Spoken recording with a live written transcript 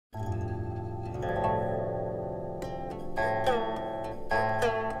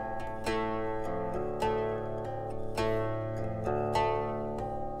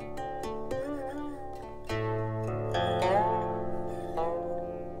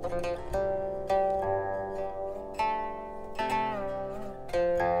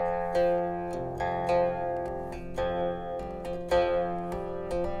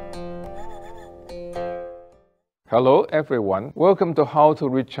Hello everyone, welcome to How to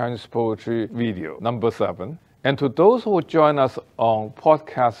Read Chinese Poetry video number 7. And to those who join us on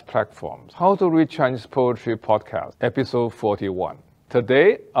podcast platforms, How to Read Chinese Poetry podcast, episode 41.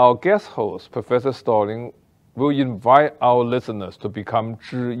 Today, our guest host, Professor Stalling, will invite our listeners to become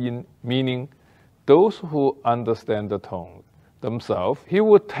zhiyin, meaning those who understand the tone themselves. He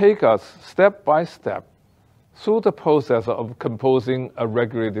will take us step by step through the process of composing a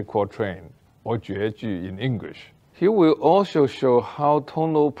regulated quatrain, or jueju in English. He will also show how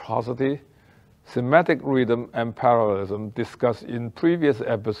tonal prosody, semantic rhythm, and parallelism discussed in previous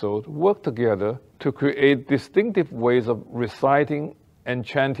episodes work together to create distinctive ways of reciting and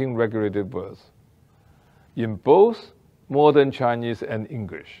chanting regulated words in both modern Chinese and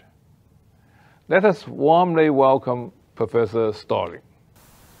English. Let us warmly welcome Professor Stalling.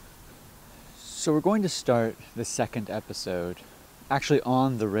 So we're going to start the second episode actually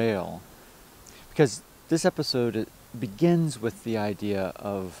on the rail, because this episode begins with the idea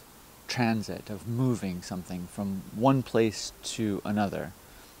of transit, of moving something from one place to another.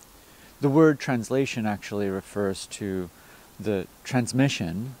 The word translation actually refers to the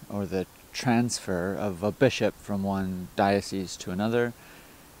transmission or the transfer of a bishop from one diocese to another,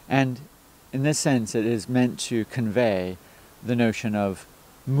 and in this sense it is meant to convey the notion of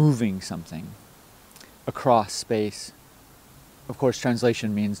moving something across space. Of course,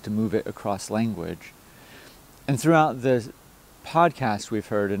 translation means to move it across language. And throughout the podcast, we've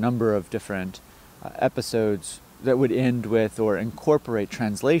heard a number of different episodes that would end with or incorporate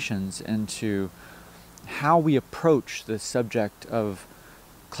translations into how we approach the subject of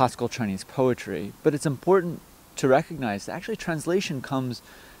classical Chinese poetry. But it's important to recognize that actually translation comes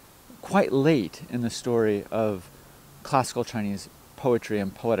quite late in the story of classical Chinese poetry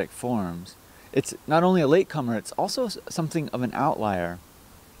and poetic forms. It's not only a latecomer, it's also something of an outlier.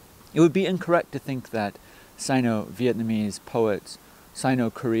 It would be incorrect to think that Sino-Vietnamese poets,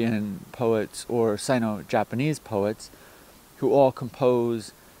 Sino-Korean poets, or Sino-Japanese poets, who all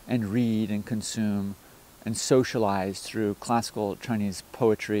compose and read and consume and socialize through classical Chinese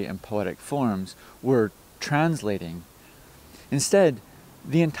poetry and poetic forms, were translating. Instead,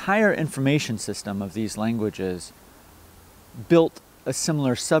 the entire information system of these languages built a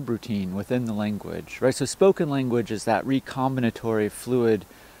similar subroutine within the language, right? So spoken language is that recombinatory, fluid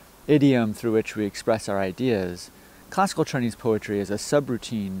idiom through which we express our ideas. Classical Chinese poetry is a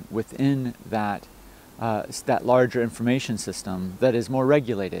subroutine within that that larger information system that is more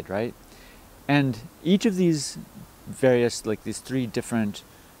regulated, right? And each of these various, like these three different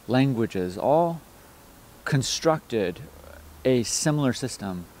languages, all constructed a similar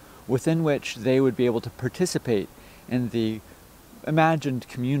system within which they would be able to participate in the imagined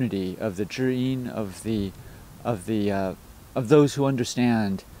community of the zhiyin, of those who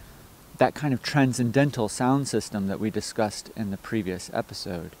understand that kind of transcendental sound system that we discussed in the previous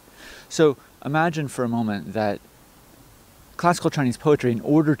episode. So imagine for a moment that classical Chinese poetry, in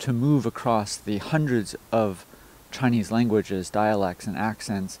order to move across the hundreds of Chinese languages, dialects, and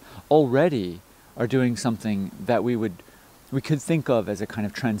accents, already are doing something that we could think of as a kind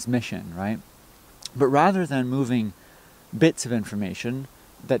of transmission, right? But rather than moving bits of information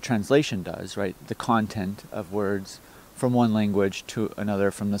that translation does, right, the content of words from one language to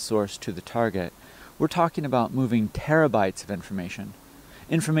another, from the source to the target, we're talking about moving terabytes of information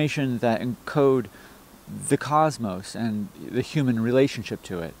that encode the cosmos and the human relationship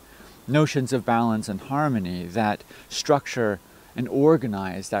to it, notions of balance and harmony that structure and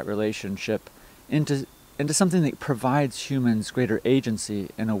organize that relationship into something that provides humans greater agency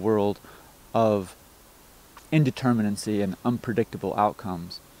in a world of indeterminacy and unpredictable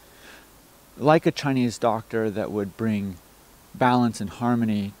outcomes. Like a Chinese doctor that would bring balance and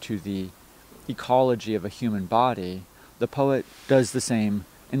harmony to the ecology of a human body, the poet does the same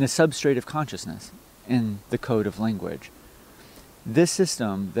in the substrate of consciousness, in the code of language. This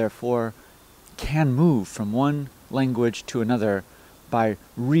system, therefore, can move from one language to another by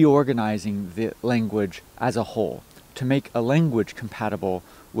reorganizing the language as a whole, to make a language compatible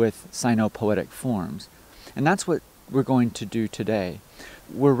with Sino-poetic forms. And that's what we're going to do today.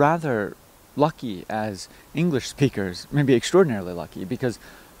 We're rather lucky as English speakers, maybe extraordinarily lucky, because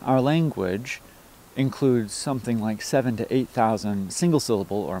our language includes something like 7,000 to 8,000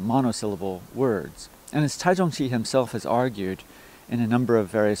 single-syllable or monosyllable words. And as Zong-qi himself has argued in a number of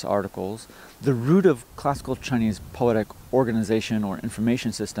various articles, the root of classical Chinese poetic organization or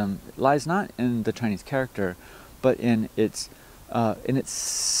information system lies not in the Chinese character, but in its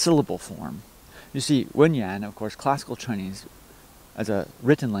syllable form. You see, Wenyan, of course, classical Chinese as a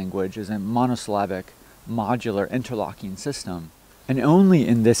written language is a monosyllabic, modular, interlocking system. And only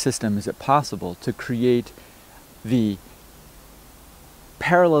in this system is it possible to create the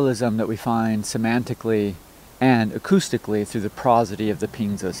parallelism that we find semantically and acoustically through the prosody of the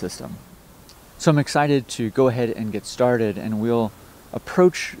Pingzi system. So I'm excited to go ahead and get started, and we'll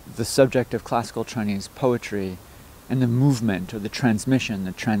approach the subject of classical Chinese poetry and the movement or the transmission,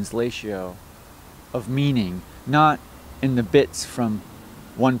 the translatio of meaning, not in the bits from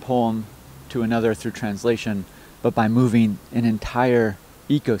one poem to another through translation, but by moving an entire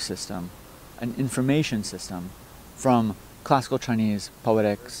ecosystem, an information system, from classical Chinese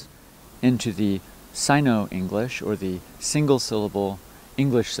poetics into the Sino-English, or the single-syllable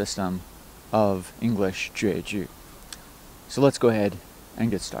English system of English jueju. So let's go ahead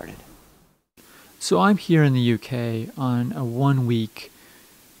and get started. So I'm here in the UK on a one-week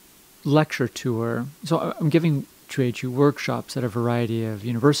lecture tour. So I'm giving jueju workshops at a variety of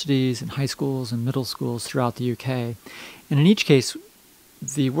universities and high schools and middle schools throughout the UK. And in each case,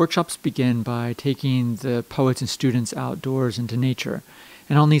 the workshops begin by taking the poets and students outdoors into nature.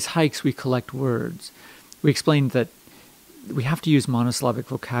 And on these hikes, we collect words. We explain that we have to use monosyllabic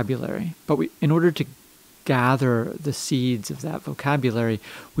vocabulary, but in order to gather the seeds of that vocabulary,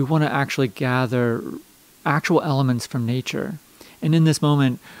 we want to actually gather actual elements from nature. And in this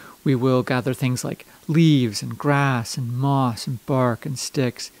moment, we will gather things like leaves and grass and moss and bark and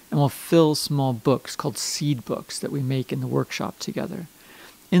sticks, and we'll fill small books called seed books that we make in the workshop together.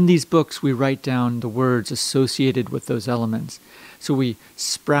 In these books, we write down the words associated with those elements. So we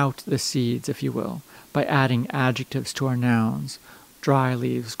sprout the seeds, if you will, by adding adjectives to our nouns, dry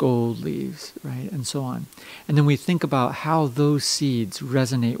leaves, gold leaves, right, and so on. And then we think about how those seeds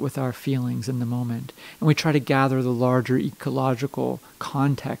resonate with our feelings in the moment. And we try to gather the larger ecological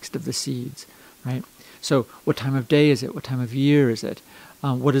context of the seeds, right? So what time of day is it? What time of year is it?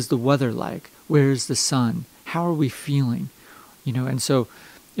 What is the weather like? Where is the sun? How are we feeling? And so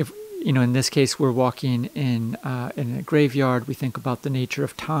if, in this case, we're walking in a graveyard, we think about the nature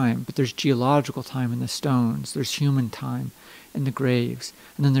of time, but there's geological time in the stones, there's human time in the graves,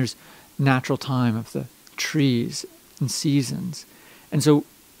 and then there's natural time of the trees and seasons. And so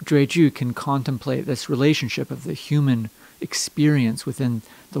jueju can contemplate this relationship of the human experience within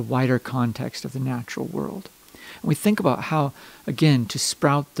the wider context of the natural world. And we think about how, again, to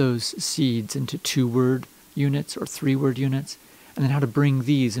sprout those seeds into 2-word units or 3-word units, and then how to bring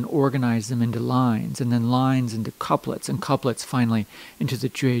these and organize them into lines, and then lines into couplets, and couplets finally into the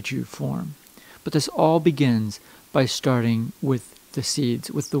jueju form. But this all begins by starting with the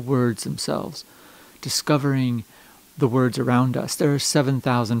seeds, with the words themselves, discovering the words around us. There are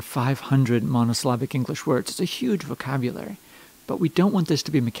 7,500 monosyllabic English words. It's a huge vocabulary, but we don't want this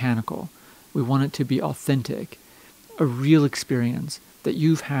to be mechanical. We want it to be authentic, a real experience that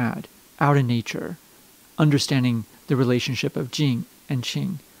you've had out in nature, understanding the relationship of jing and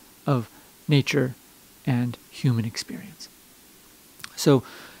qing, of nature and human experience. So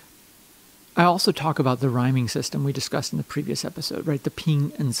I also talk about the rhyming system we discussed in the previous episode, right? The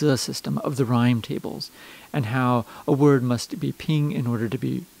ping and zi system of the rhyme tables, and how a word must be ping in order to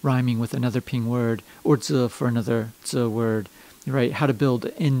be rhyming with another ping word, or zi for another zi word, right? How to build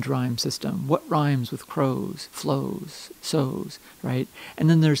an end rhyme system. What rhymes with crows, flows, sows, right? And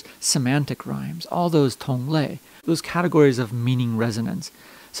then there's semantic rhymes, all those tonal, those categories of meaning resonance,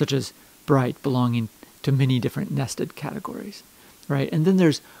 such as bright belonging to many different nested categories, right? And then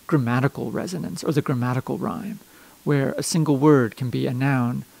there's grammatical resonance, or the grammatical rhyme, where a single word can be a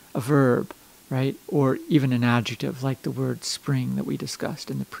noun, a verb, right? Or even an adjective, like the word spring that we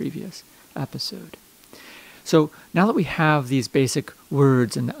discussed in the previous episode. So now that we have these basic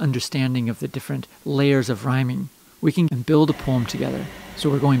words and the understanding of the different layers of rhyming, we can build a poem together.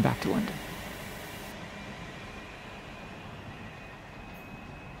 So we're going back to London.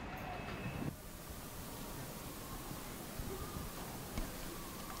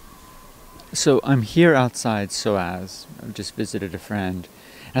 So I'm here outside SOAS. I've just visited a friend.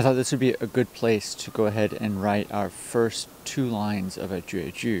 I thought this would be a good place to go ahead and write our first 2 lines of a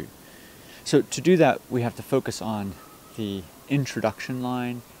jueju. So to do that, we have to focus on the introduction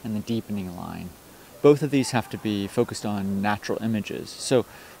line and the deepening line. both of these have to be focused on natural images. So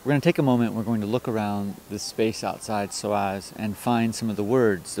we're going to take a moment, we're going to look around the space outside SOAS and find some of the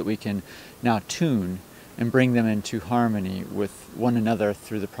words that we can now tune and bring them into harmony with one another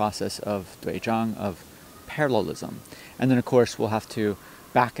through the process of duizhang, of parallelism. And then of course we'll have to,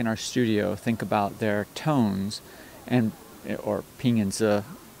 back in our studio, think about their tones and or ping and zi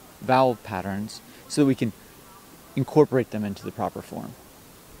vowel patterns so that we can incorporate them into the proper form.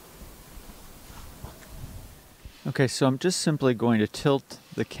 Okay, so I'm just simply going to tilt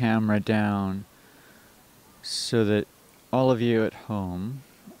the camera down so that all of you at home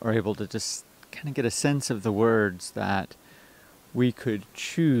are able to just kind of get a sense of the words that we could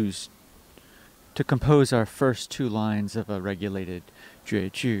choose to compose our first two lines of a regulated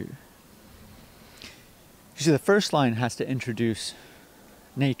jueju. You see, the first line has to introduce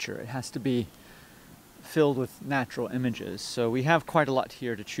nature. It has to be filled with natural images. So we have quite a lot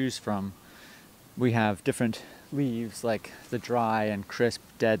here to choose from. We have different leaves, like the dry and crisp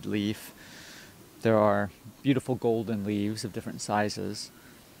dead leaf. There are beautiful golden leaves of different sizes.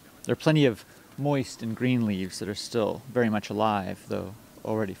 There are plenty of moist and green leaves that are still very much alive, though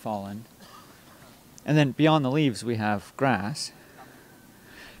already fallen. And then beyond the leaves we have grass.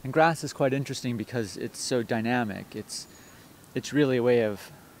 And grass is quite interesting because it's so dynamic. It's really a way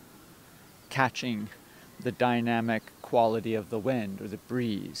of catching the dynamic quality of the wind or the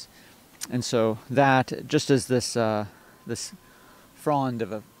breeze. And so that, just as this this frond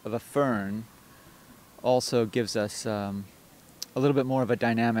of a fern also gives us a little bit more of a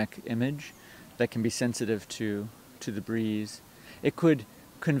dynamic image that can be sensitive to the breeze. It could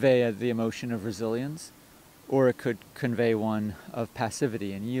convey the emotion of resilience, or it could convey one of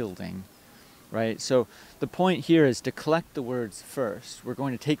passivity and yielding, right? So the point here is to collect the words first. We're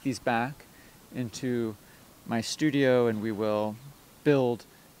going to take these back into my studio and we will build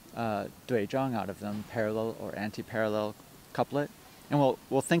duizhang out of them, parallel or anti-parallel couplet, and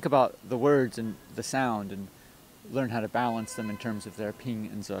we'll think about the words and the sound and learn how to balance them in terms of their ping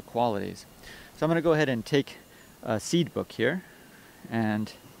and zi qualities. So I'm going to go ahead and take a seed book here,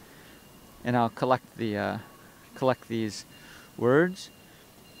 and I'll collect these words.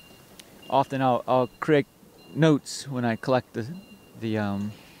 Often I'll create notes when I collect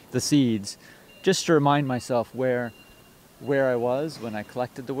the seeds, just to remind myself where I was when I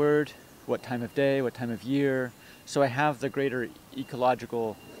collected the word, what time of day, what time of year, so I have the greater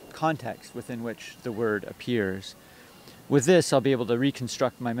ecological context within which the word appears. With this, I'll be able to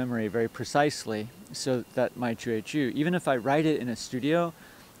reconstruct my memory very precisely so that my jueju, even if I write it in a studio,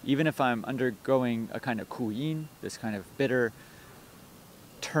 even if I'm undergoing a kind of Kuyin, this kind of bitter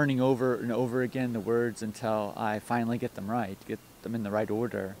turning over and over again the words until I finally get them right, get them in the right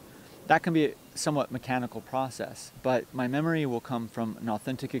order, that can be a somewhat mechanical process, but my memory will come from an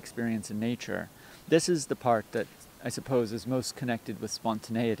authentic experience in nature. This is the part that I suppose is most connected with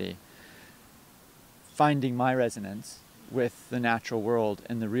spontaneity, finding my resonance with the natural world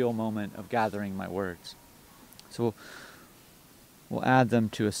in the real moment of gathering my words. So we'll add them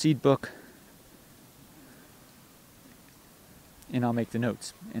to a seed book, and I'll make the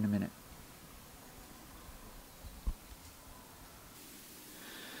notes in a minute.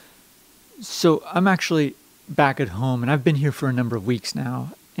 So I'm actually back at home, and I've been here for a number of weeks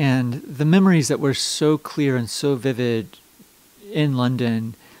now, and the memories that were so clear and so vivid in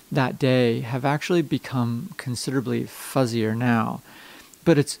London that day have actually become considerably fuzzier now.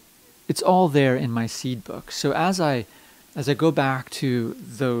 But it's all there in my seed book. So as I go back to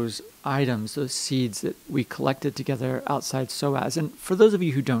those items, those seeds that we collected together outside SOAS, and for those of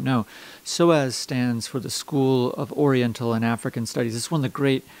you who don't know, SOAS stands for the School of Oriental and African Studies. It's one of the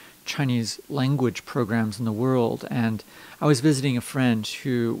great Chinese language programs in the world, and I was visiting a friend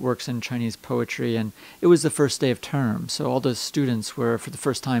who works in Chinese poetry, and it was the first day of term, so all the students were for the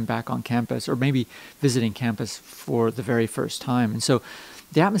first time back on campus, or maybe visiting campus for the very first time. And so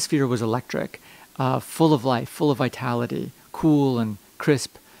the atmosphere was electric, full of life, full of vitality, cool and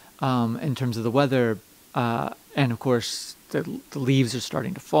crisp in terms of the weather, and of course the leaves are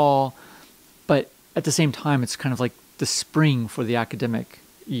starting to fall, but at the same time it's kind of like the spring for the academic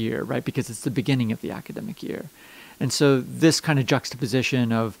year, right? Because it's the beginning of the academic year. And so this kind of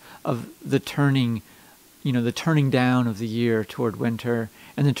juxtaposition of the turning, the turning down of the year toward winter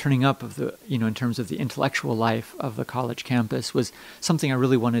and the turning up of the, in terms of the intellectual life of the college campus was something I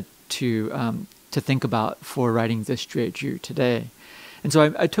really wanted to think about for writing this jueju today. And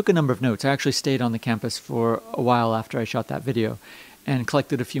so I took a number of notes. I actually stayed on the campus for a while after I shot that video and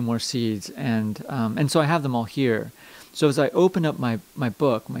collected a few more seeds. And so I have them all here. So as I open up my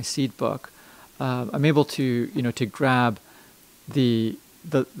book, my seed book, I'm able to, to grab the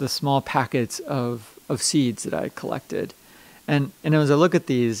the small packets of seeds that I collected. And as I look at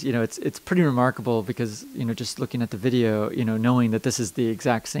these, it's pretty remarkable because, just looking at the video, knowing that this is the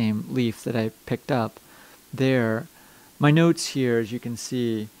exact same leaf that I picked up there. My notes here, as you can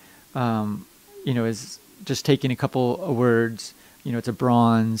see, is just taking a couple of words. It's a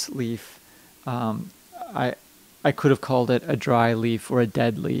bronze leaf. I could have called it a dry leaf or a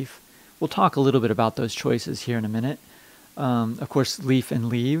dead leaf. We'll talk a little bit about those choices here in a minute. Of course, leaf and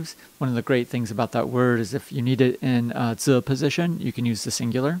leaves. One of the great things about that word is if you need it in zi position, you can use the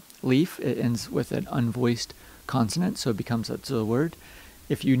singular. Leaf, it ends with an unvoiced consonant, so it becomes a zi word.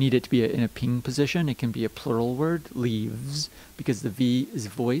 If you need it to be in a ping position, it can be a plural word, leaves, because the V is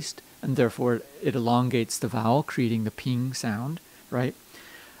voiced, and therefore it elongates the vowel, creating the ping sound, right?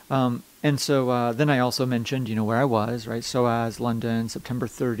 And so then I also mentioned, where I was, right? SOAS, London, September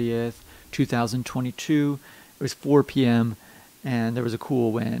 30th, 2022. It was 4 p.m. and there was a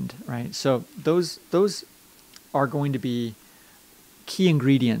cool wind, right? So those are going to be key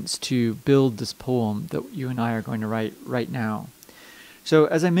ingredients to build this poem that you and I are going to write right now. So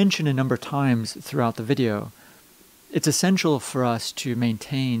as I mentioned a number of times throughout the video, it's essential for us to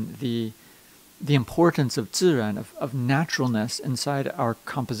maintain the importance of zhiyin, of naturalness inside our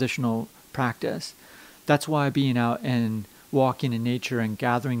compositional practice. That's why being out and walking in nature and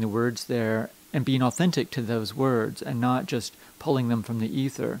gathering the words there and being authentic to those words and not just pulling them from the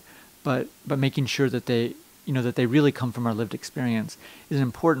ether, but making sure that they really come from our lived experience is an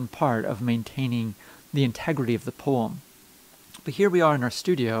important part of maintaining the integrity of the poem. But here we are in our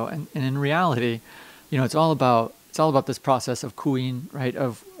studio, and in reality, it's all about this process of Kuyin, right?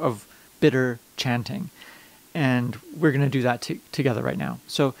 Of bitter chanting, and we're going to do that together right now.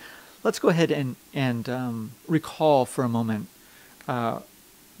 So let's go ahead and recall for a moment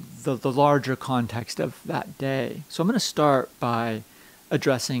the larger context of that day. So I'm going to start by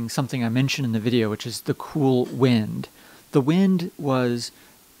addressing something I mentioned in the video, which is the cool wind. The wind was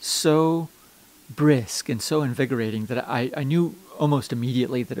so brisk and so invigorating that I knew almost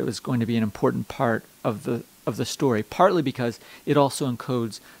immediately that it was going to be an important part of the story, partly because it also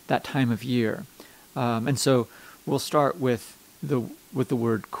encodes that time of year. And so we'll start with the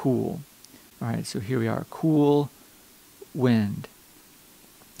word cool. All right, so here we are, cool wind.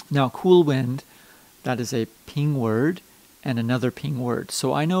 Now, cool wind, that is a ping word and another ping word.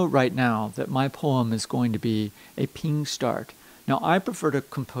 So I know right now that my poem is going to be a ping start. Now, I prefer to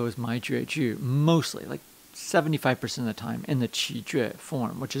compose my jueju mostly, like 75% of the time, in the qi jue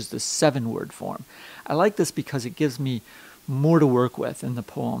form, which is the 7-word form. I like this because it gives me more to work with in the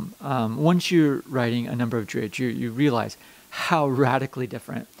poem. Once you're writing a number of jueju, you realize how radically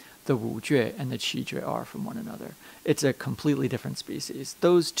different the wu jue and the qi jue are from one another. It's a completely different species.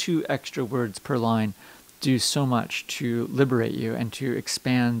 Those 2 extra words per line do so much to liberate you and to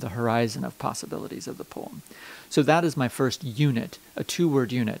expand the horizon of possibilities of the poem. So that is my first unit, a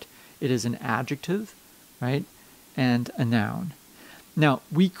 2-word unit. It is an adjective, right, and a noun. Now,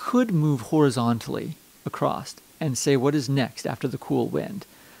 we could move horizontally across and say what is next after the cool wind,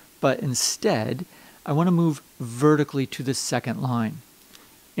 but instead, I want to move vertically to the second line.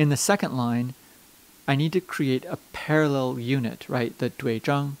 In the second line, I need to create a parallel unit, right, the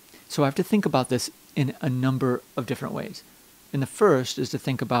duizhang. So I have to think about this in a number of different ways. And the first is to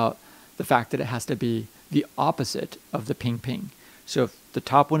think about the fact that it has to be the opposite of the ping ping. So if the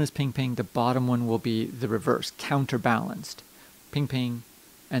top one is ping ping, the bottom one will be the reverse, counterbalanced. Ping ping,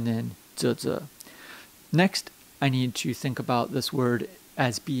 and then zi zi. Next, I need to think about this word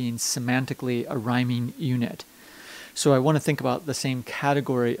as being semantically a rhyming unit. So I want to think about the same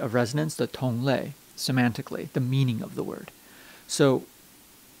category of resonance, the tonal, semantically, the meaning of the word. So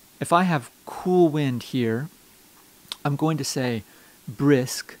if I have cool wind here, I'm going to say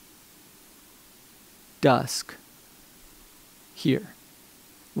brisk, dusk, here.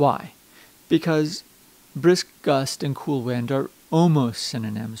 Why? Because brisk gust and cool wind are almost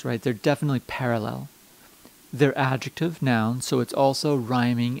synonyms, right? They're definitely parallel. They're adjective, noun, so it's also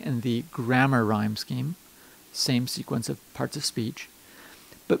rhyming in the grammar rhyme scheme, same sequence of parts of speech.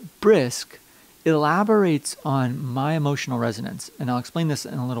 But brisk elaborates on my emotional resonance, and I'll explain this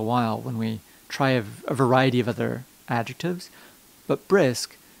in a little while when we try a variety of other adjectives. But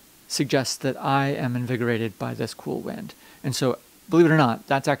brisk suggests that I am invigorated by this cool wind. And so, believe it or not,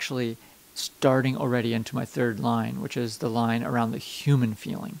 that's actually starting already into my 3rd line, which is the line around the human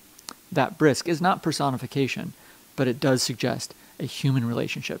feeling. That brisk is not personification, but it does suggest a human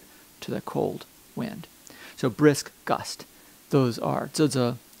relationship to the cold wind. So brisk, gust, those are zi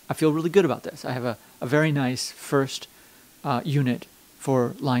zi. I feel really good about this. I have a very nice first unit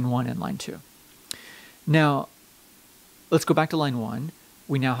for line 1 and line 2. Now, let's go back to line 1.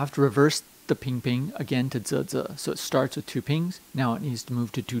 we now have to reverse the ping ping again to zi zi. So it starts with two pings. Now it needs to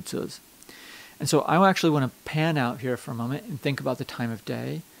move to two zis. And so I actually want to pan out here for a moment and think about the time of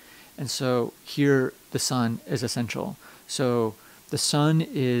day. And so here the sun is essential. So the sun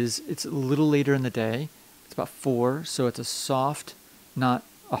it's a little later in the day. It's about 4. So it's a soft, not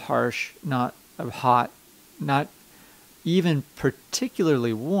a harsh, not a hot, not even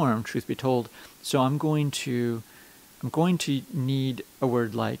particularly warm, truth be told. So I'm going to need a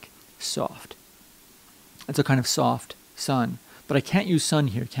word like soft. It's a kind of soft sun. But I can't use sun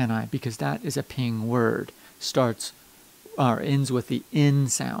here, can I? Because that is a ping word. Starts or ends with the in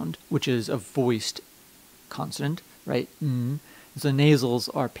sound, which is a voiced consonant, right? So the nasals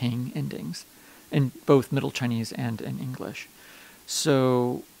are ping endings in both Middle Chinese and in English.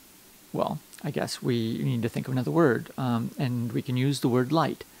 So, well, I guess we need to think of another word, and we can use the word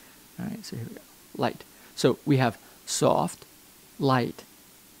light. All right, so here we go, light. So we have soft, light.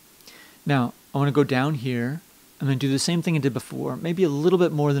 Now, I want to go down here. I'm going to do the same thing I did before, maybe a little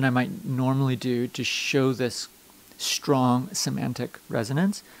bit more than I might normally do to show this strong semantic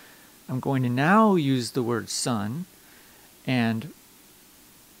resonance. I'm going to now use the word sun and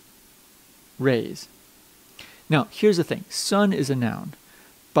rays. Now, here's the thing. Sun is a noun,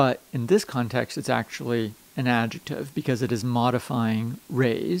 but in this context, it's actually an adjective because it is modifying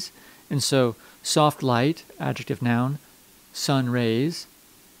rays. And so soft light, adjective noun, sun rays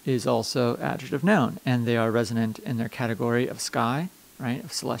is also adjective noun, and they are resonant in their category of sky, right,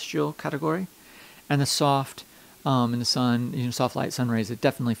 of celestial category. And the soft in the sun, soft light, sun rays, it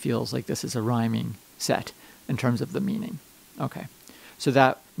definitely feels like this is a rhyming set in terms of the meaning. Okay, so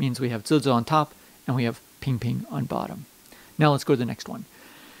that means we have zuzu on top and we have ping ping on bottom. Now let's go to the next one.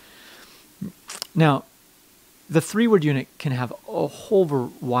 Now, the 3-word unit can have a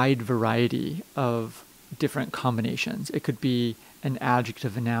whole wide variety of different combinations. It could be an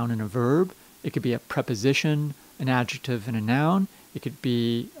adjective, a noun, and a verb. It could be a preposition, an adjective, and a noun. It could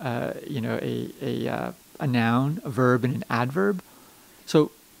be, a noun, a verb, and an adverb.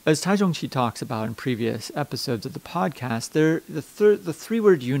 So, as Zong-qi talks about in previous episodes of the podcast, the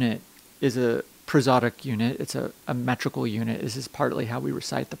 3-word unit is a prosodic unit. It's a metrical unit. This is partly how we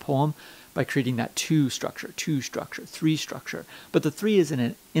recite the poem, by creating that 2 structure, 3 structure. But the 3 is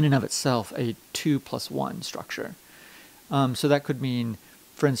in and of itself a 2 plus 1 structure. So that could mean,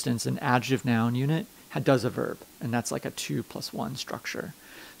 for instance, an adjective noun unit does a verb, and that's like a 2 plus 1 structure.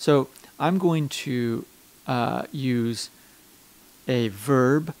 So I'm going to use a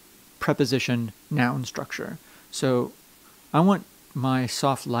verb, preposition, noun structure. So I want my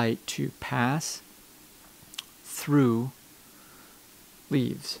soft light to pass through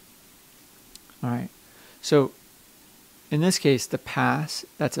leaves. All right. So in this case, the pass,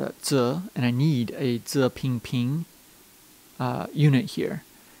 that's a zi, and I need a zi ping ping unit here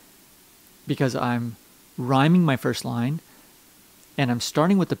because I'm rhyming my first line and I'm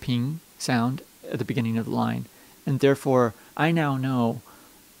starting with the ping sound at the beginning of the line. And therefore, I now know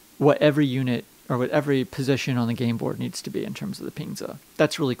what every unit or what every position on the game board needs to be in terms of the ping zi.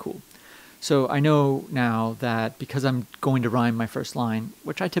 That's really cool. So I know now that because I'm going to rhyme my first line,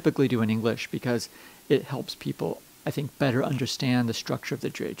 which I typically do in English because it helps people, I think, better understand the structure of the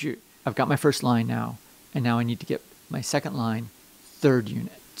jueju. I've got my first line now, and now I need to get my second line, 3rd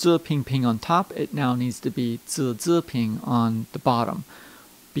unit. Zi ping ping on top, it now needs to be zi zi ping on the bottom.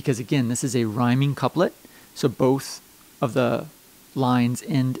 Because again, this is a rhyming couplet, so both of the lines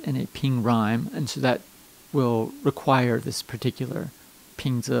end in a ping rhyme, and so that will require this particular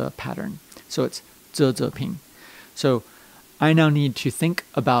ping zi pattern. So it's zi zi ping. So I now need to think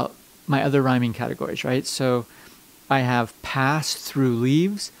about my other rhyming categories, right? So I have pass through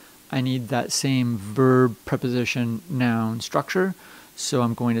leaves. I need that same verb, preposition, noun structure. So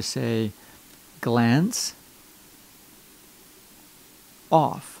I'm going to say glance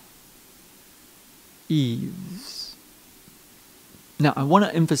off eaves. Now, I want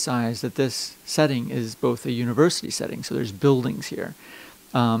to emphasize that this setting is both a university setting, so there's buildings here.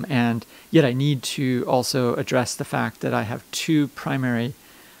 And yet I need to also address the fact that I have 2 primary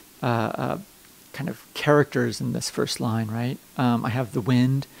kind of characters in this first line, right? I have the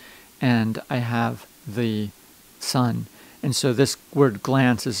wind and I have the sun. And so this word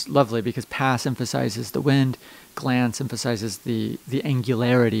glance is lovely because pass emphasizes the wind, glance emphasizes the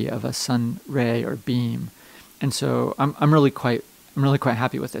angularity of a sun ray or beam. And so I'm really quite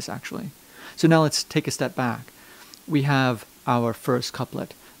happy with this, actually. So now let's take a step back. We have our first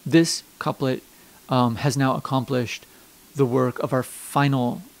couplet. This couplet has now accomplished the work of our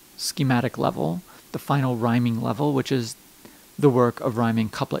final schematic level, the final rhyming level, which is the work of rhyming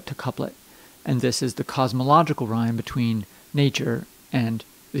couplet to couplet. And this is the cosmological rhyme between nature and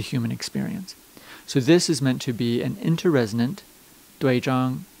the human experience. So this is meant to be an interresonant, 对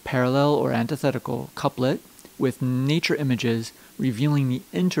仗, parallel or antithetical couplet with nature images revealing the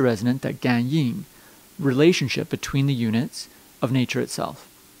interresonant, that 感应, relationship between the units of nature itself.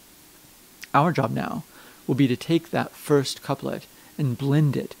 Our job now will be to take that first couplet and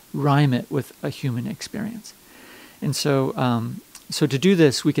blend it, rhyme it with a human experience. And so, so to do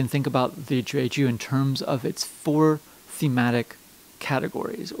this, we can think about the jueju in terms of its 4 thematic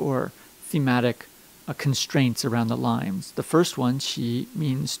categories or thematic constraints around the lines. The first one, qi,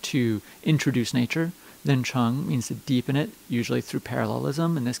 means to introduce nature. Then cheng means to deepen it, usually through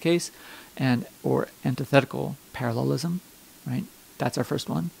parallelism in this case, and or antithetical parallelism, right? That's our first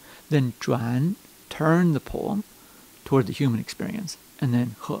one. Then zhuan, turn the poem toward the human experience. And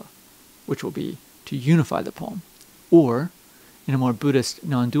then he, which will be to unify the poem. Or, in a more Buddhist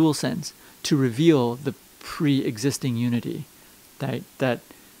non-dual sense, to reveal the pre-existing unity, that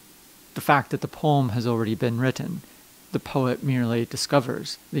the fact that the poem has already been written, the poet merely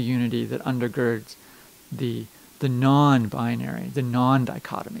discovers the unity that undergirds the non-binary, the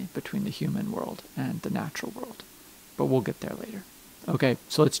non-dichotomy between the human world and the natural world. But we'll get there later. Okay,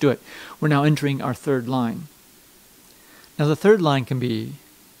 so let's do it. We're now entering our third line. Now the third line can be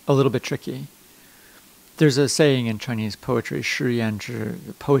a little bit tricky. There's a saying in Chinese poetry, 诗言之,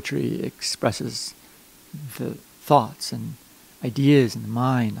 poetry expresses the thoughts and ideas in the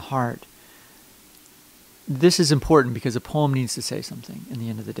mind, the heart. This is important because a poem needs to say something in the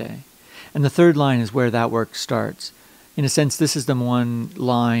end of the day. And the third line is where that work starts. In a sense, this is the one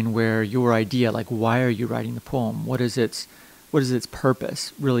line where your idea, like why are you writing the poem? What is its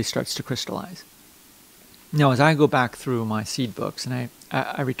purpose, really starts to crystallize. Now, as I go back through my seed books and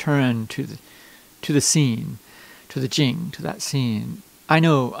I return to the scene, to the jing, to that scene, I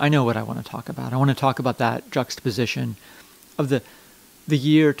know what I want to talk about. I want to talk about that juxtaposition of the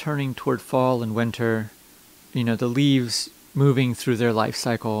year turning toward fall and winter, the leaves moving through their life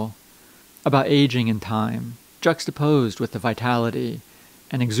cycle, about aging and time, juxtaposed with the vitality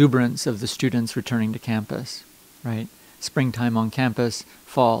and exuberance of the students returning to campus, right? Springtime on campus,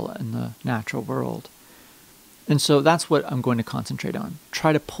 fall in the natural world. And so that's what I'm going to concentrate on.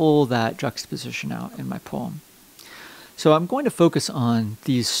 Try to pull that juxtaposition out in my poem. So I'm going to focus on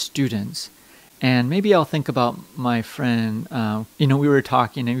these students, and maybe I'll think about my friend. We were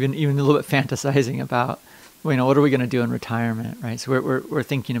talking, even a little bit fantasizing about, what are we going to do in retirement, right? So we're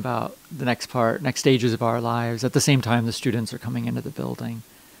thinking about the next stages of our lives. At the same time, the students are coming into the building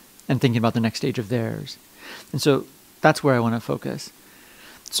and thinking about the next stage of theirs. And so that's where I want to focus.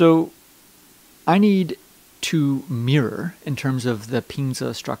 So I need to mirror, in terms of the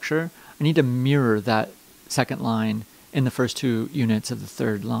Pingzi structure, I need to mirror that second line in the first 2 units of the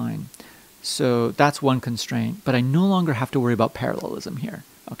third line. So that's one constraint, but I no longer have to worry about parallelism here.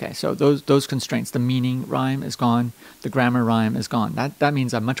 Okay, so those constraints, the meaning rhyme is gone, the grammar rhyme is gone. That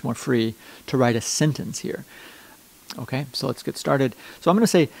means I'm much more free to write a sentence here. Okay, so let's get started. So I'm going to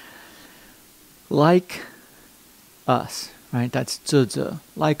say, like us, right? That's zhi,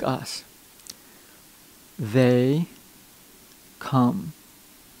 like us. They come.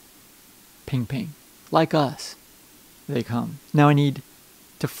 Ping, ping. Like us, they come. Now I need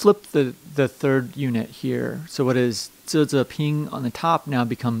to flip the third unit here. So what is zhi ping on the top now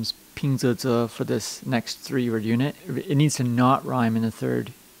becomes ping zhi for this next 3-word unit. It needs to not rhyme in the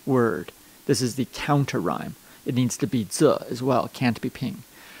third word. This is the counter rhyme. It needs to be zi as well. It can't be ping.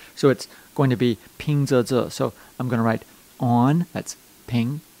 So it's going to be ping zi. So I'm going to write on, that's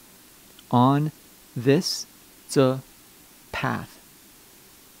ping, on this zi path.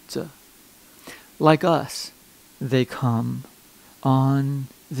 Zi. Like us, they come on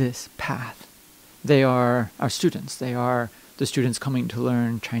this path. They are our students. They are the students coming to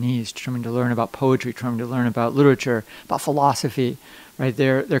learn Chinese, coming to learn about poetry, coming to learn about literature, about philosophy, right?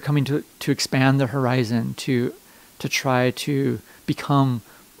 They're coming to expand their horizon, to try to become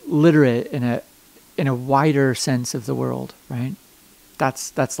literate in a wider sense of the world, right?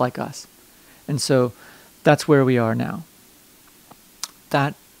 That's like us. And so that's where we are now.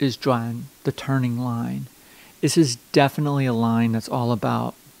 That is zhuan, the turning line. This is definitely a line that's all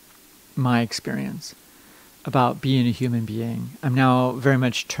about my experience, about being a human being. I'm now very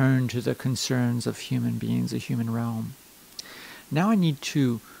much turned to the concerns of human beings, the human realm. Now I need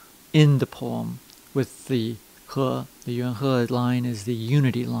to end the poem with the he. The yuan he line is the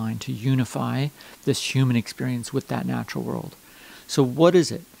unity line, to unify this human experience with that natural world. So what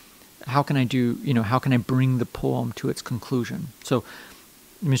is it? How can I how can I bring the poem to its conclusion? So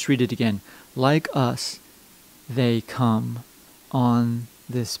let me just read it again. Like us, they come on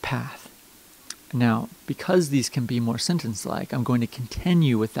this path. Now, because these can be more sentence-like, I'm going to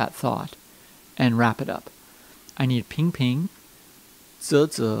continue with that thought and wrap it up. I need ping ping, ze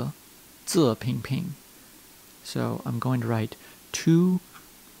ze, ze ping ping. So I'm going to write to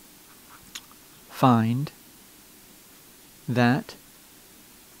find that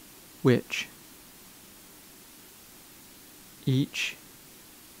which each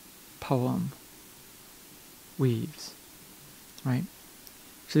poem weaves, right?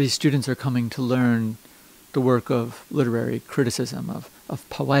 So these students are coming to learn the work of literary criticism, of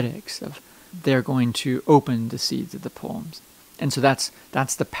poetics, they're going to open the seeds of the poems. And so that's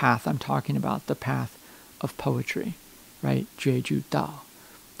the path I'm talking about, the path of poetry, right? Jueju Dao,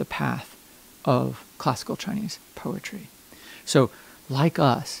 the path of classical Chinese poetry. So, like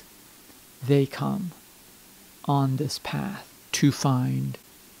us, they come on this path to find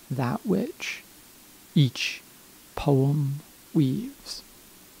that which each poem weaves.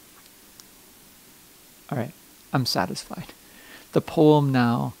 All right, I'm satisfied. The poem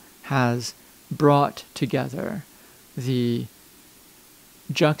now has brought together the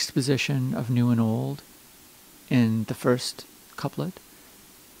juxtaposition of new and old in the first couplet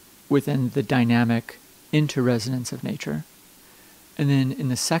within the dynamic interresonance of nature. And then in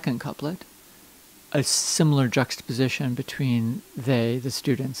the second couplet, a similar juxtaposition between they, the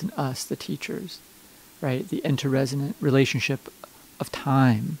students, and us, the teachers, right? The interresonant relationship of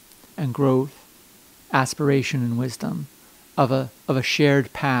time and growth, aspiration and wisdom, of a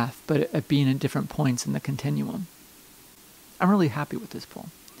shared path, but at being at different points in the continuum. I'm really happy with this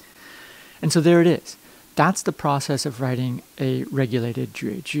poem. And so there it is. That's the process of writing a regulated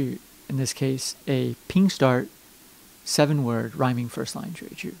jueju. In this case, a ping start, 7-word rhyming first line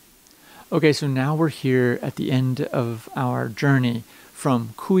jueju. Okay, so now we're here at the end of our journey from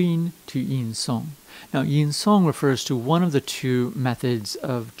Kuyin to Yinsong. Now, Yinsong refers to one of the two methods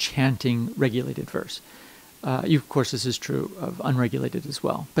of chanting regulated verse. Of course, this is true of unregulated as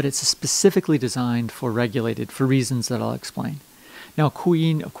well, but it's specifically designed for regulated for reasons that I'll explain. Now,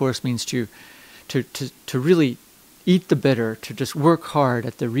 Kuyin, of course, means to really eat the bitter, to just work hard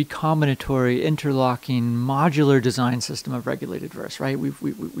at the recombinatory, interlocking, modular design system of regulated verse, right?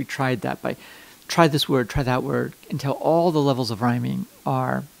 We tried that by try this word, try that word, until all the levels of rhyming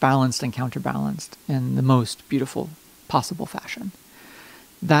are balanced and counterbalanced in the most beautiful possible fashion.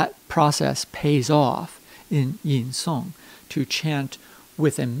 That process pays off in Yinsong to chant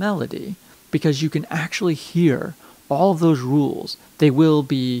with a melody, because you can actually hear all of those rules. They will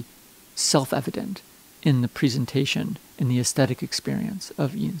be self-evident in the presentation, in the aesthetic experience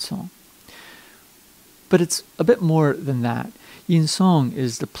of Yinsong. But it's a bit more than that. Yinsong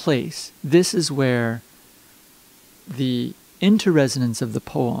is the place. This is where the interresonance of the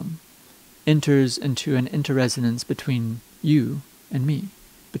poem enters into an interresonance between you and me,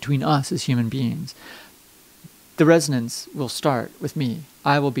 between us as human beings. The resonance will start with me.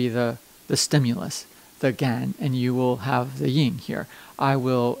 I will be the stimulus, the gan, and you will have the yin here. I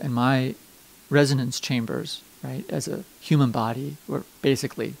will, in my resonance chambers, right, as a human body, we're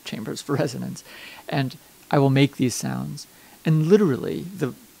basically chambers for resonance, and I will make these sounds. And literally,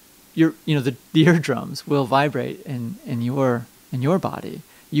 the eardrums will vibrate in your body.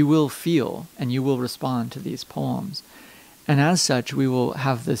 You will feel and you will respond to these poems. And as such, we will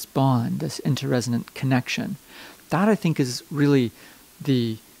have this bond, this interresonant connection. That, I think, is really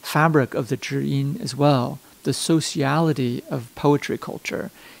the fabric of the zhiyin as well. The sociality of poetry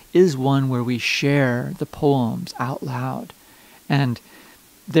culture is one where we share the poems out loud. And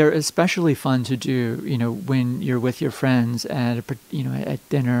they're especially fun to do, when you're with your friends at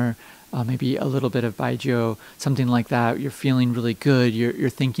dinner, maybe a little bit of baijiu, something like that. You're feeling really good. You're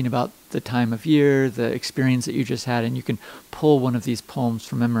thinking about the time of year, the experience that you just had, and you can pull one of these poems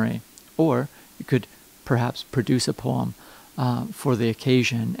from memory. Or you could perhaps produce a poem for the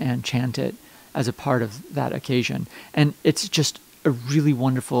occasion and chant it as a part of that occasion. And it's just a really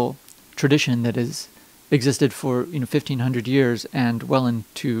wonderful tradition that has existed for 1,500 years and well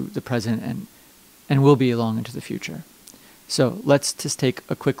into the present and will be long into the future. So let's just take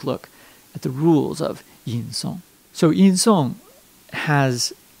a quick look at the rules of Yinsong. So Yinsong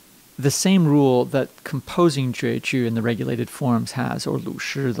has the same rule that composing jueju in the regulated forms has, or lu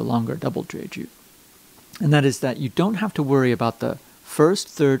shi, the longer double jueju. And that is that you don't have to worry about the first,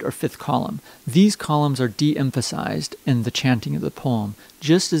 third, or fifth column. These columns are de-emphasized in the chanting of the poem,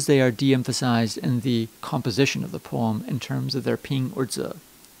 just as they are de-emphasized in the composition of the poem in terms of their ping or zi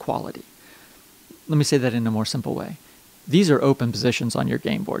quality. Let me say that in a more simple way. These are open positions on your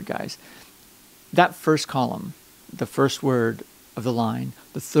game board, guys. That first column, the first word of the line,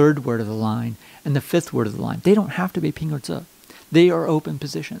 the third word of the line, and the fifth word of the line, they don't have to be ping or zi. They are open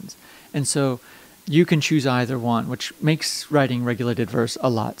positions. And so You can choose either one, which makes writing regulated verse a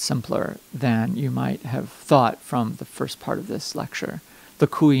lot simpler than you might have thought from the first part of this lecture. The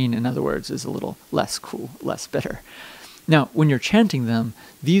Kuyin, in other words, is a little less cool, less bitter. Now, when you're chanting them,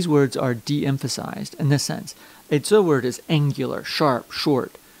 these words are de-emphasized in this sense. A zi word is angular, sharp,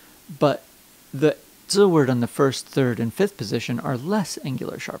 short, but the zi word on the first, third, and fifth position are less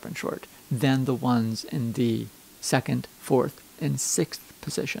angular, sharp, and short than the ones in the second, fourth, and sixth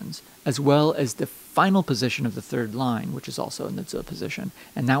positions, as well as the final position of the third line, which is also in the zi position,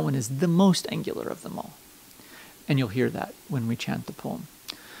 and that one is the most angular of them all. And you'll hear that when we chant the poem.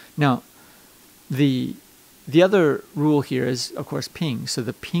 Now, the other rule here is, of course, ping. So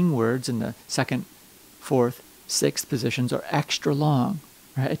the ping words in the second, fourth, sixth positions are extra long,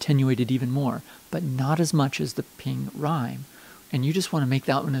 right? Attenuated even more, but not as much as the ping rhyme. And you just want to make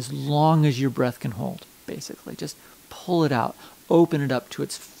that one as long as your breath can hold, basically. Just pull it out, open it up to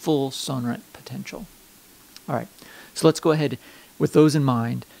its full sonorant potential. All right, so let's go ahead with those in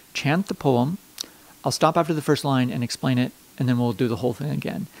mind, chant the poem. I'll stop after the first line and explain it, and then we'll do the whole thing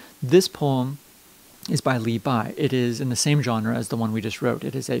again. This poem is by Li Bai. It is in the same genre as the one we just wrote.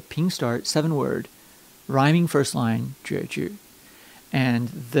 It is a ping start, 7-word, rhyming first line, jueju. And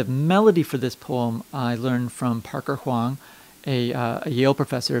the melody for this poem I learned from Parker Huang, a Yale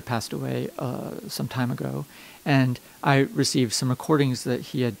professor who passed away some time ago. And I received some recordings that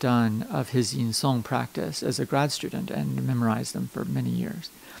he had done of his Yinsong practice as a grad student and memorized them for many years.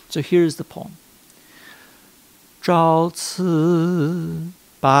 So here's the poem. 朝辞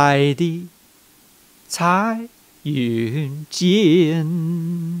白帝彩云间.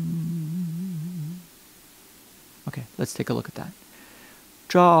 Okay, let's take a look at that.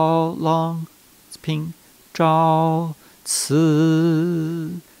 朝 long, it's ping. 朝 ci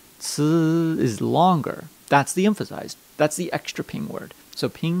is longer. That's the emphasized. That's the extra ping word. So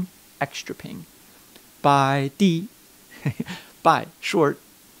ping, extra ping. Bai di, bai, short,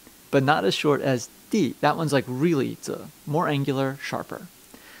 but not as short as di. That one's like really zi, more angular, sharper.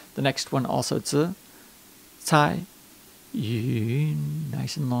 The next one also zi, cai, yun,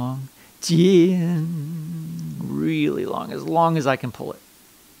 nice and long. Jian, really long as I can pull it.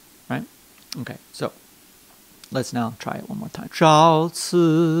 Right? Okay, so let's now try it one more time. 朝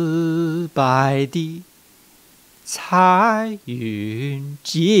辞白帝彩云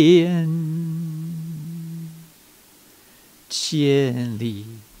间，千里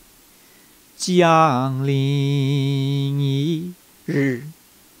江陵一日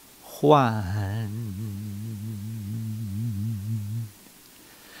还，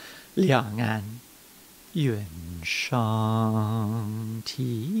两岸远上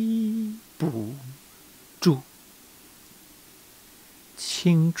啼不住，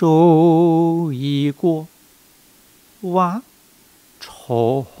轻舟已过万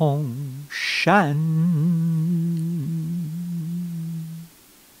重山。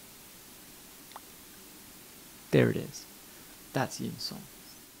There it is. That's Yinsong.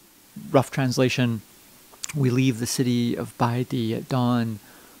 Rough translation, we leave the city of Baidi at dawn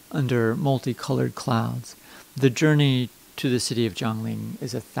under multicolored clouds. The journey to the city of Jiangling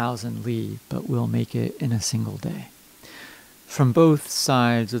is 1,000 li, but we'll make it in a single day. From both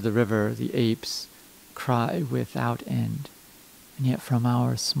sides of the river, the apes cry without end, and yet from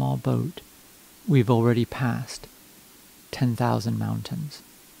our small boat, we've already passed 10,000 mountains.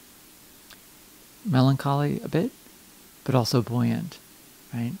 Melancholy a bit, but also buoyant,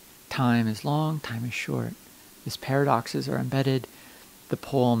 right? Time is long, time is short. These paradoxes are embedded. The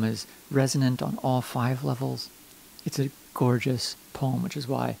poem is resonant on all 5 levels. It's a gorgeous poem, which is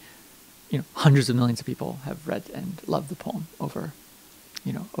why, hundreds of millions of people have read and loved the poem over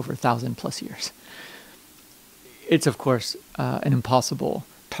 1,000+ years. It's, of course, an impossible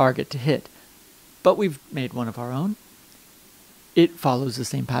target to hit, but we've made one of our own. It follows the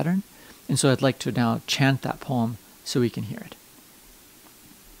same pattern, and so I'd like to now chant that poem so we can hear it.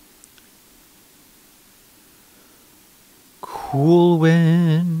 Cool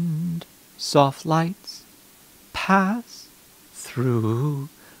wind, soft lights pass through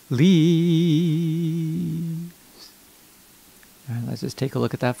leaves. All right, let's just take a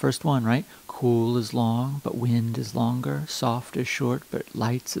look at that first one, right? Cool is long, but wind is longer. Soft is short, but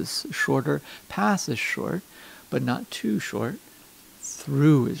lights is shorter. Pass is short, but not too short.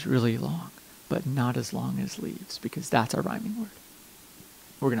 Through is really long, but not as long as leaves, because that's our rhyming word.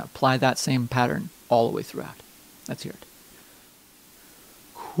 We're going to apply that same pattern all the way throughout. Let's hear it.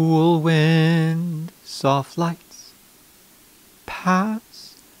 Cool wind, soft lights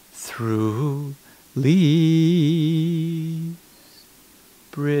pass through leaves.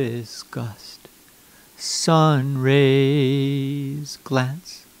 Brisk gust, sun rays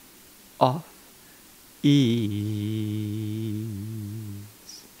glance off ease.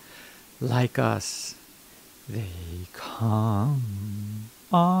 Like us, they come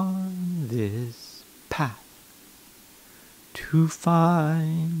on this path to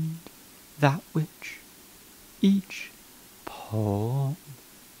find that which each poem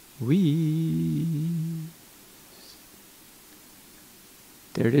weaves.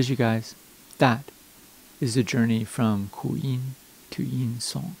 There it is, you guys. That is the journey from Kuyin to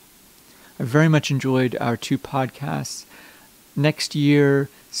Yinsong. I very much enjoyed our 2 podcasts. Next year,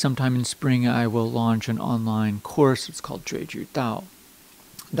 sometime in spring, I will launch an online course. It's called Jueju Dao.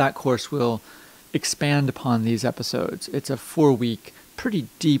 That course will expand upon these episodes. It's a 4-week, pretty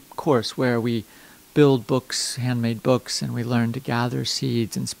deep course where we build books, handmade books, and we learn to gather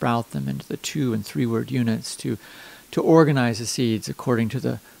seeds and sprout them into the 2- and 3-word units to organize the seeds according to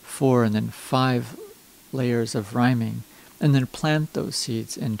the 4 and then 5 layers of rhyming, and then plant those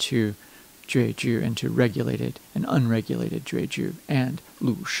seeds into jueju, into regulated and unregulated jueju, and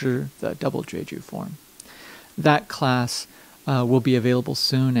lu shi, the double jueju form. That class will be available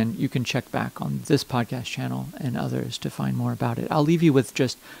soon, and you can check back on this podcast channel and others to find more about it. I'll leave you with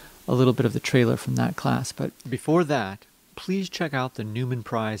just a little bit of the trailer from that class, but before that, please check out the Newman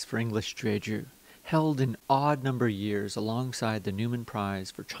Prize for English Jueju, held in odd number years alongside the Newman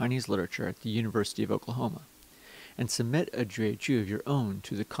Prize for Chinese Literature at the University of Oklahoma, and submit a jueju of your own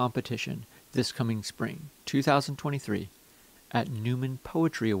to the competition this coming spring, 2023, at Newman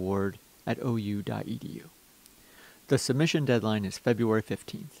Poetry Award at ou.edu. The submission deadline is February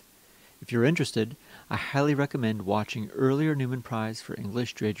 15th. If you're interested, I highly recommend watching earlier Newman Prize for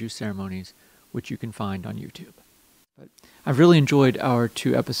English Jueju ceremonies, which you can find on YouTube. But I've really enjoyed our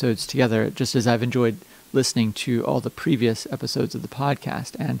 2 episodes together, just as I've enjoyed listening to all the previous episodes of the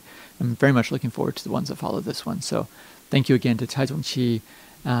podcast, and I'm very much looking forward to the ones that follow this one. So thank you again to Zong-qi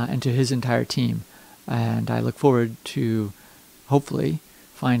and to his entire team, and I look forward to hopefully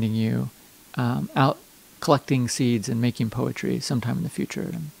finding you out collecting seeds and making poetry sometime in the future.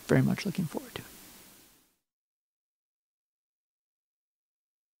 And I'm very much looking forward to it.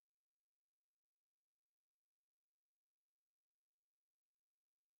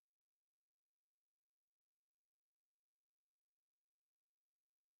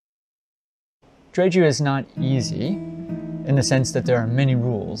 Jueju is not easy in the sense that there are many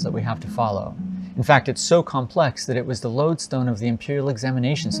rules that we have to follow. In fact, it's so complex that it was the lodestone of the imperial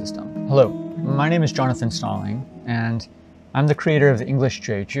examination system. Hello, my name is Jonathan Stalling, and I'm the creator of the English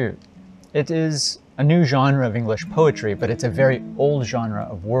Jueju. It is a new genre of English poetry, but it's a very old genre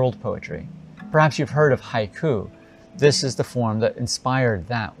of world poetry. Perhaps you've heard of haiku. This is the form that inspired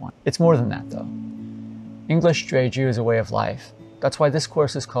that one. It's more than that, though. English Jueju is a way of life. That's why this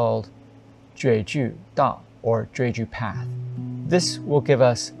course is called Jueju Dao, or Jueju Path. This will give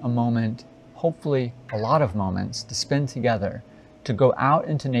us a moment, hopefully a lot of moments, to spend together, to go out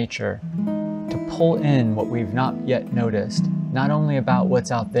into nature, to pull in what we've not yet noticed, not only about what's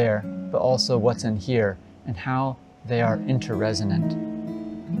out there, but also what's in here and how they are interresonant.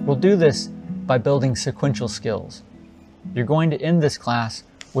 We'll do this by building sequential skills. You're going to end this class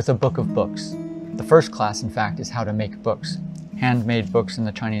with a book of books. The first class, in fact, is how to make books, handmade books in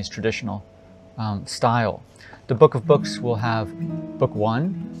the Chinese traditional style. The book of books will have book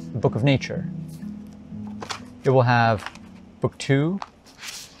 1, the book of nature. It will have book 2,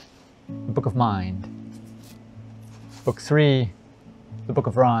 the book of mind. Book 3, the book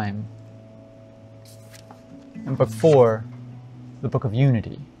of rhyme. And book 4, the book of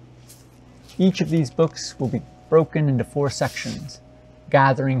unity. Each of these books will be broken into 4 sections: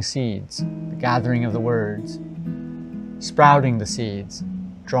 gathering seeds, the gathering of the words, sprouting the seeds,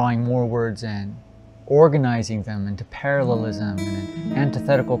 drawing more words in, organizing them into parallelism and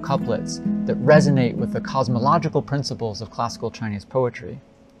antithetical couplets that resonate with the cosmological principles of classical Chinese poetry.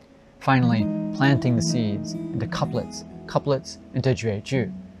 Finally, planting the seeds into couplets, couplets into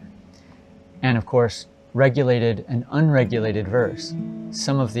jueju. And of course, regulated and unregulated verse.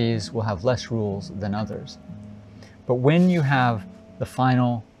 Some of these will have less rules than others. But when you have the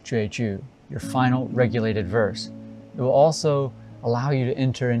final jueju, your final regulated verse, it will also allow you to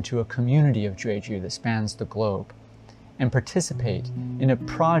enter into a community of jueju that spans the globe and participate in a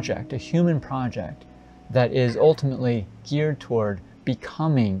project, a human project, that is ultimately geared toward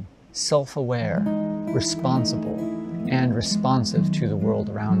becoming self-aware, responsible, and responsive to the world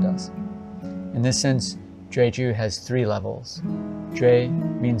around us. In this sense, jueju has 3 levels. Jue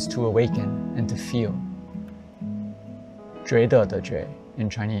means to awaken and to feel. 觉得的觉 in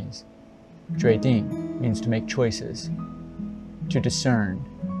Chinese. 决定 means to make choices, to discern,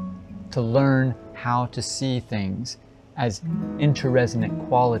 to learn how to see things as interresonant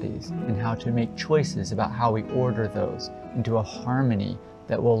qualities and how to make choices about how we order those into a harmony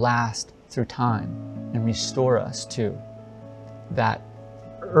that will last through time and restore us to that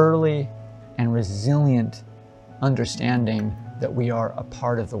early and resilient understanding that we are a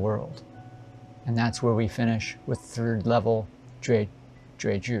part of the world. And that's where we finish with third level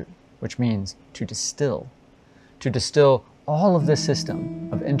jueju, which means to distill. To distill all of this system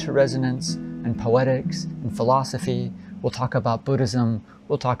of interresonance and poetics and philosophy. We'll talk about Buddhism,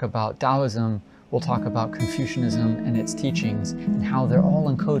 we'll talk about Taoism, we'll talk about Confucianism and its teachings and how they're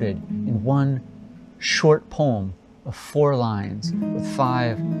all encoded in one short poem of 4 lines with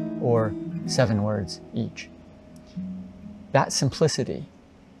 5 or 7 words each. That simplicity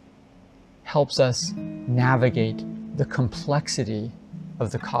helps us navigate the complexity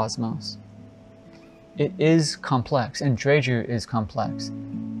of the cosmos. It is complex, and jueju is complex,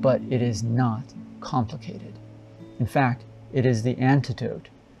 but it is not complicated. In fact, it is the antidote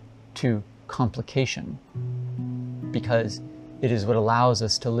to complication, because it is what allows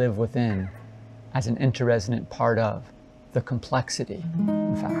us to live within as an interresonant part of the complexity,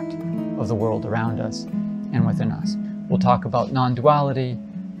 in fact, of the world around us and within us. We'll talk about non-duality,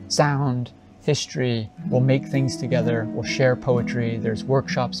 sound, history, we'll make things together, we'll share poetry, there's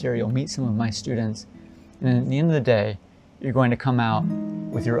workshops here, you'll meet some of my students, and at the end of the day, you're going to come out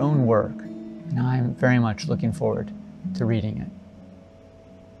with your own work, and I'm very much looking forward to reading it.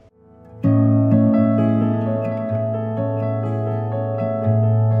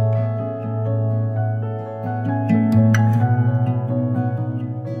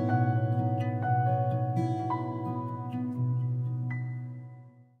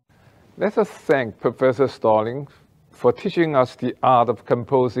 Let us thank Professor Stalling for teaching us the art of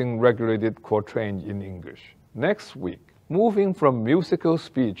composing regulated quatrains in English. Next week, moving from musical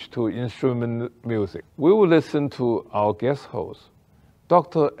speech to instrument music, we will listen to our guest host,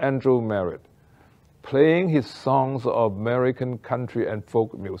 Dr. Andrew Merritt, playing his songs of American country and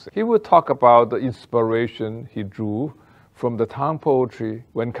folk music. He will talk about the inspiration he drew from the Tang poetry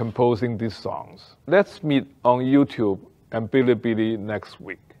when composing these songs. Let's meet on YouTube and Bilibili next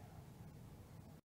week.